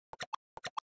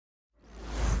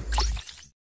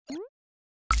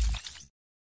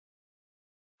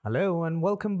Hello and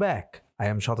welcome back. I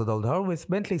am Shotad Aldar with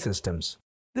Bentley Systems.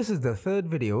 This is the third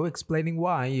video explaining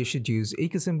why you should use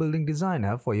AECOsim Building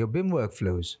Designer for your BIM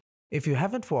workflows. If you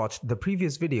haven't watched the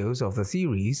previous videos of the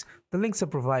series, the links are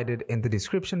provided in the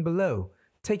description below.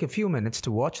 Take a few minutes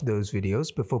to watch those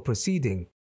videos before proceeding.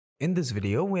 In this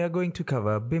video, we are going to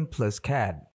cover BIM Plus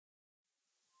CAD.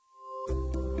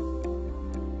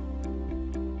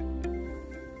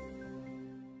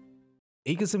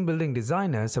 AECOsim Building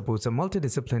Designer supports a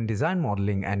multidiscipline design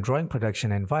modeling and drawing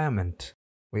production environment.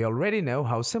 We already know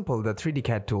how simple the 3D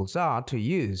CAD tools are to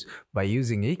use. By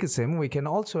using AECOsim, we can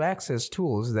also access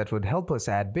tools that would help us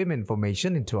add BIM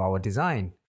information into our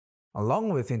design. Along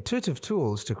with intuitive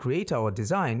tools to create our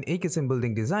design, AECOsim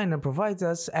Building Designer provides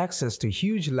us access to a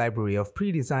huge library of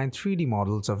pre-designed 3D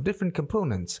models of different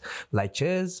components like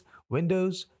chairs,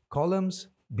 windows, columns,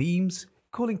 beams,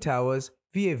 cooling towers,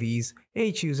 VAVs,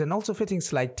 AHUs, and also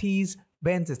fittings like T's,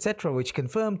 bends, etc. which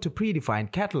conform to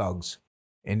predefined catalogs.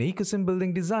 In AECOsim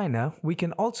Building Designer, we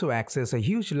can also access a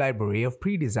huge library of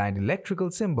pre-designed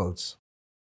electrical symbols.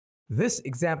 This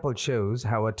example shows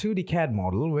how a 2D CAD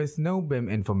model with no BIM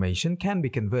information can be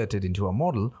converted into a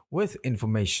model with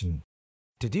information.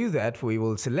 To do that, we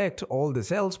will select all the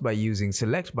cells by using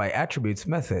Select by Attributes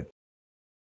method.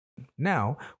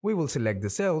 Now, we will select the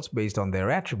cells based on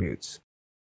their attributes.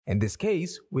 In this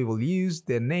case, we will use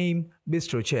the name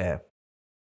Bistro Chair.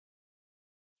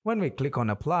 When we click on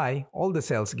Apply, all the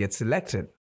cells get selected.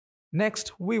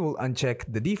 Next, we will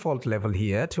uncheck the default level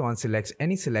here to unselect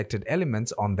any selected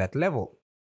elements on that level.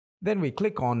 Then we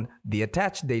click on the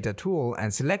Attach Data tool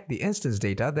and select the instance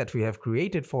data that we have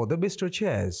created for the Bistro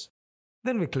Chairs.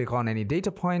 Then we click on any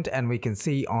data point and we can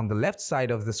see on the left side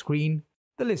of the screen,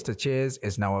 the list of chairs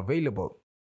is now available.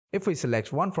 If we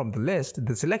select one from the list,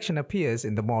 the selection appears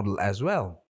in the model as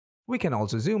well. We can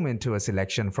also zoom into a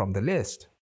selection from the list.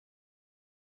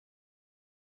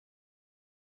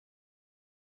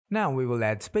 Now we will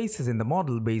add spaces in the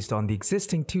model based on the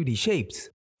existing 2D shapes.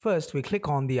 First, we click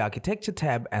on the Architecture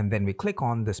tab and then we click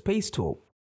on the Space tool.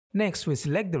 Next, we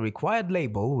select the required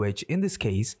label, which in this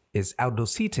case is Outdoor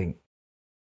Seating.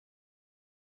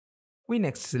 We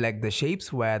next select the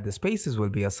shapes where the spaces will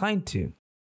be assigned to.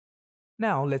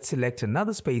 Now let's select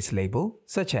another space label,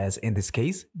 such as in this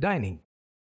case, Dining.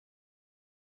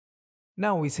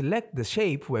 Now we select the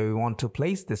shape where we want to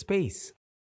place the space.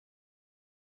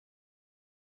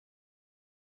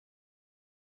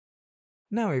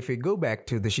 Now if we go back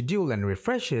to the schedule and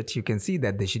refresh it, you can see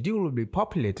that the schedule will be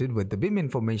populated with the BIM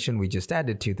information we just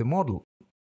added to the model.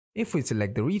 If we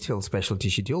select the Retail Specialty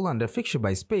schedule under Fixture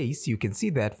by Space, you can see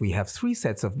that we have 3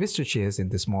 sets of Bistro chairs in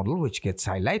this model, which gets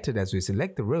highlighted as we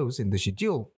select the rows in the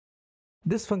schedule.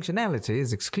 This functionality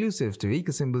is exclusive to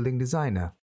AECOsim Building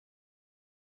Designer.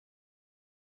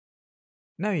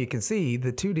 Now you can see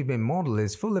the 2D BIM model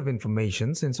is full of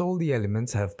information since all the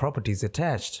elements have properties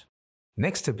attached.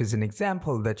 Next up is an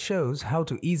example that shows how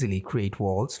to easily create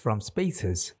walls from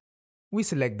spaces. We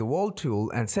select the Wall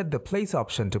tool and set the Place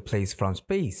option to Place from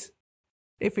Space.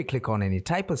 If we click on any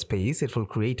type of space, it will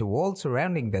create a wall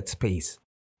surrounding that space.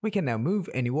 We can now move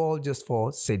any wall just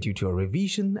for, say, due to a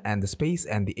revision, and the space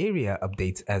and the area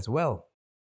updates as well.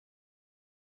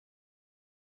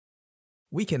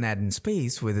 We can add in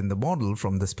space within the model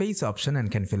from the Space option and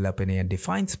can fill up any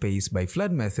undefined space by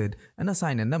flood method and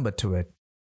assign a number to it.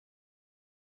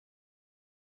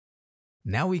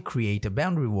 Now we create a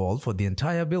boundary wall for the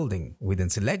entire building. We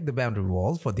then select the boundary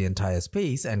wall for the entire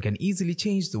space and can easily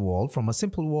change the wall from a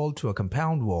simple wall to a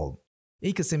compound wall.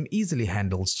 AECOsim easily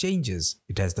handles changes.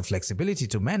 It has the flexibility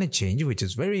to manage change, which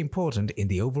is very important in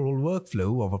the overall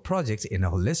workflow of a project in a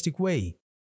holistic way.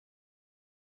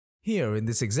 Here in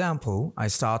this example, I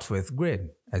start with grid.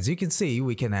 As you can see,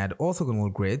 we can add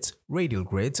orthogonal grids, radial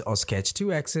grids, or sketch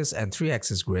 2-axis and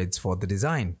 3-axis grids for the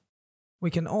design. We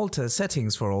can alter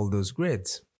settings for all those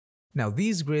grids. Now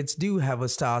these grids do have a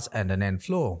start and an end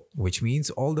floor, which means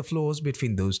all the floors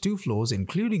between those 2 floors,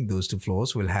 including those 2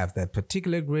 floors, will have that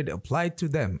particular grid applied to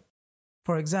them.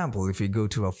 For example, if we go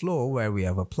to a floor where we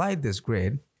have applied this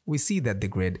grid, we see that the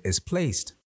grid is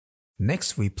placed.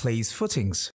 Next, we place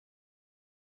footings.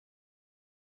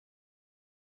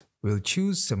 We'll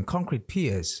choose some concrete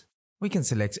piers. We can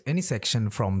select any section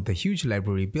from the huge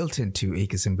library built into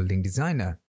AECOsim Building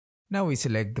Designer. Now we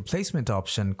select the placement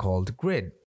option called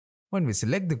Grid. When we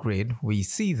select the grid, we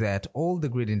see that all the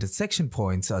grid intersection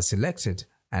points are selected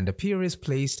and a pier is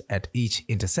placed at each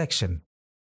intersection.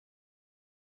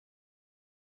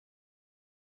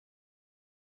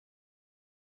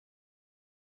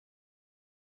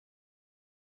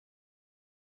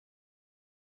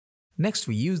 Next,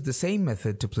 we use the same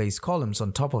method to place columns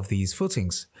on top of these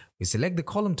footings. We select the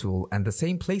column tool and the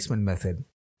same placement method.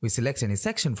 We select any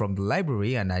section from the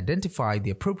library and identify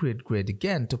the appropriate grid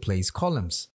again to place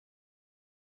columns.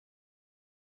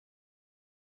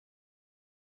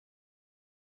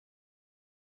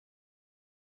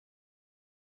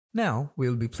 Now, we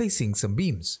will be placing some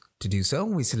beams. To do so,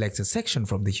 we select a section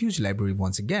from the huge library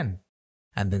once again,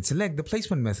 and then select the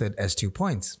placement method as 2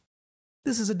 points.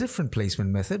 This is a different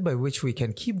placement method by which we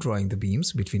can keep drawing the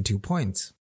beams between 2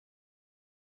 points.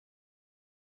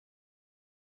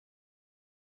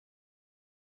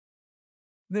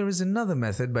 There is another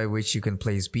method by which you can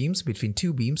place beams between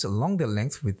 2 beams along their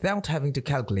length without having to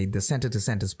calculate the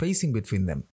center-to-center spacing between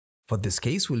them. For this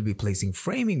case, we'll be placing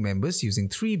framing members using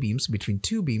 3 beams between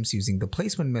 2 beams using the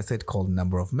placement method called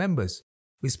number of members.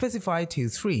 We specify 2,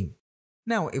 3.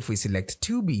 Now, if we select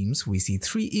 2 beams, we see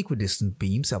 3 equidistant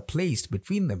beams are placed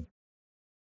between them.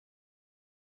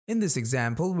 In this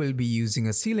example, we'll be using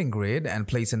a ceiling grid and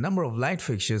place a number of light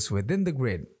fixtures within the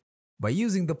grid. By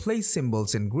using the place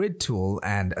symbols in grid tool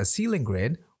and a ceiling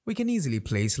grid, we can easily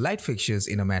place light fixtures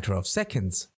in a matter of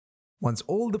seconds. Once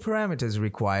all the parameters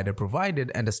required are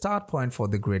provided and a start point for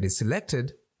the grid is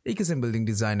selected, AECOsim Building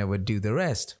Designer would do the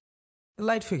rest. The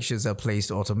light fixtures are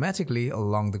placed automatically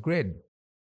along the grid.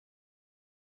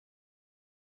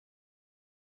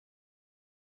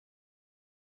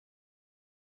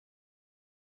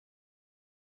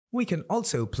 We can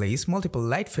also place multiple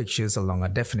light fixtures along a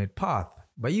definite path.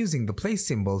 By using the place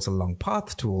symbols along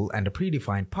Path tool and a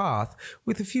predefined path,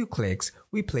 with a few clicks,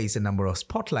 we place a number of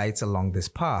spotlights along this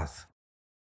path.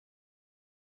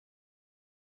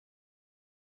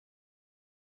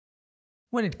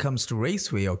 When it comes to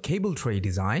raceway or cable tray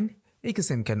design,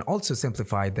 AECOsim can also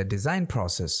simplify the design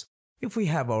process. If we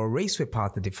have our raceway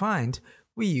path defined,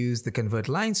 we use the Convert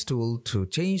Lines tool to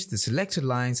change the selected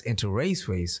lines into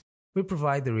raceways. We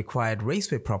provide the required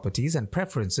raceway properties and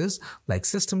preferences like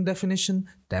system definition,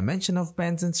 dimension of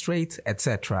bends and straights,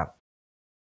 etc.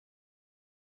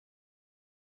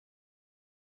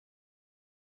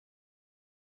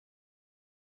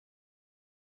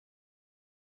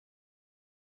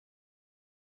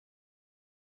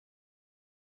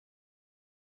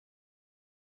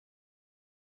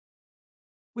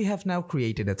 We have now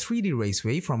created a 3D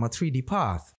raceway from a 3D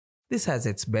path. This has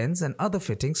its bends and other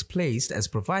fittings placed as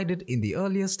provided in the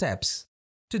earlier steps.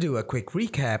 To do a quick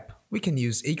recap, we can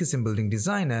use AECOsim Building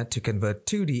Designer to convert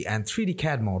 2D and 3D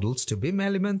CAD models to BIM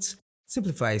Elements,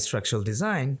 simplify structural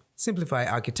design, simplify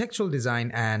architectural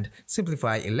design, and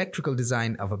simplify electrical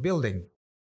design of a building.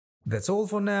 That's all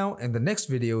for now. In the next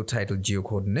video titled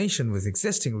Geocoordination with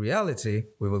Existing Reality,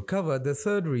 we will cover the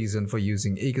third reason for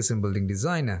using AECOsim Building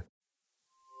Designer.